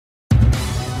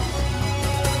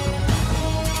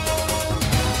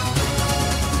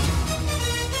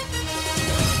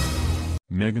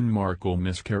Meghan Markle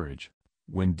miscarriage.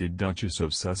 When did Duchess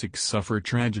of Sussex suffer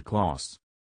tragic loss?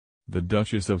 The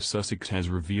Duchess of Sussex has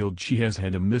revealed she has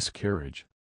had a miscarriage.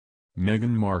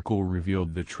 Meghan Markle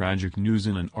revealed the tragic news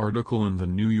in an article in the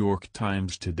New York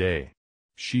Times today.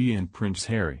 She and Prince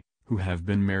Harry, who have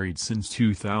been married since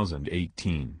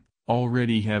 2018,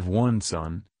 already have one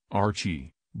son,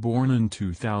 Archie, born in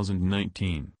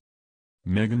 2019.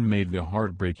 Meghan made the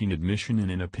heartbreaking admission in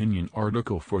an opinion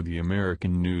article for the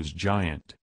American news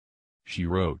giant. She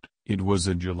wrote, "It was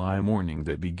a July morning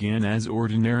that began as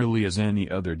ordinarily as any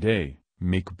other day.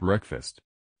 Make breakfast.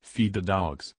 Feed the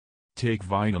dogs. Take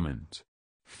vitamins.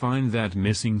 Find that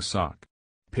missing sock.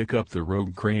 Pick up the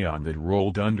rogue crayon that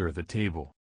rolled under the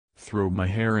table. Throw my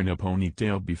hair in a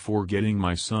ponytail before getting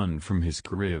my son from his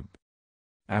crib.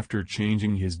 After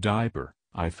changing his diaper,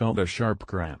 I felt a sharp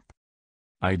cramp.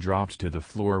 I dropped to the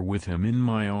floor with him in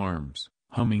my arms,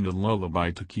 humming a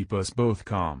lullaby to keep us both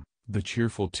calm, the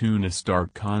cheerful tune a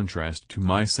stark contrast to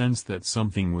my sense that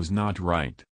something was not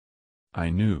right. I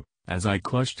knew, as I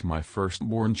clutched my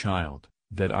firstborn child,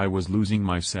 that I was losing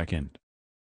my second.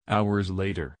 Hours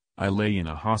later, I lay in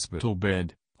a hospital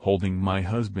bed, holding my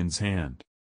husband's hand.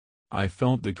 I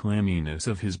felt the clamminess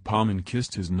of his palm and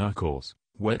kissed his knuckles,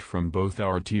 wet from both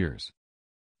our tears.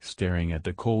 Staring at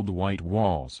the cold white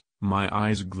walls, my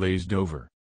eyes glazed over.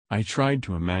 I tried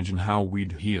to imagine how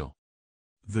we'd heal.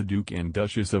 The Duke and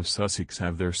Duchess of Sussex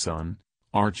have their son,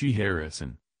 Archie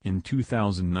Harrison, in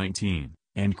 2019,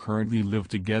 and currently live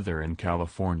together in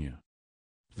California.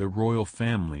 The royal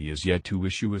family is yet to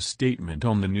issue a statement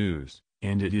on the news,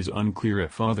 and it is unclear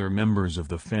if other members of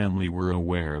the family were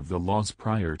aware of the loss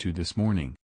prior to this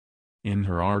morning. In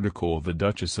her article, the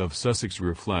Duchess of Sussex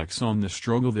reflects on the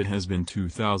struggle that has been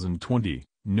 2020,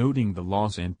 noting the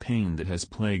loss and pain that has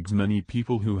plagued many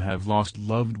people who have lost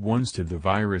loved ones to the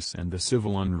virus and the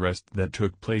civil unrest that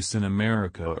took place in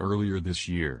America earlier this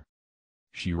year.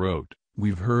 She wrote,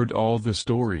 "We've heard all the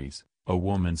stories. A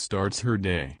woman starts her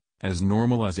day, as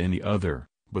normal as any other,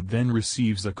 but then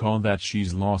receives a call that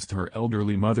she's lost her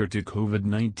elderly mother to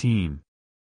COVID-19.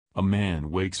 A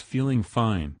man wakes feeling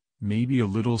fine, maybe a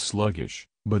little sluggish,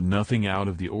 but nothing out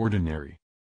of the ordinary.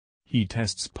 He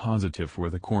tests positive for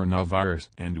the coronavirus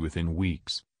and within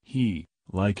weeks, he,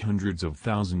 like hundreds of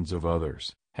thousands of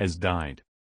others, has died."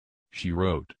 She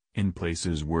wrote, "In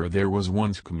places where there was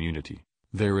once community,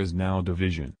 there is now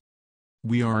division.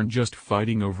 We aren't just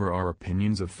fighting over our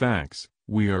opinions of facts,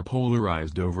 we are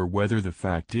polarized over whether the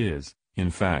fact is, in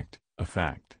fact, a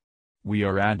fact. We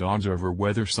are at odds over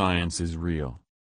whether science is real.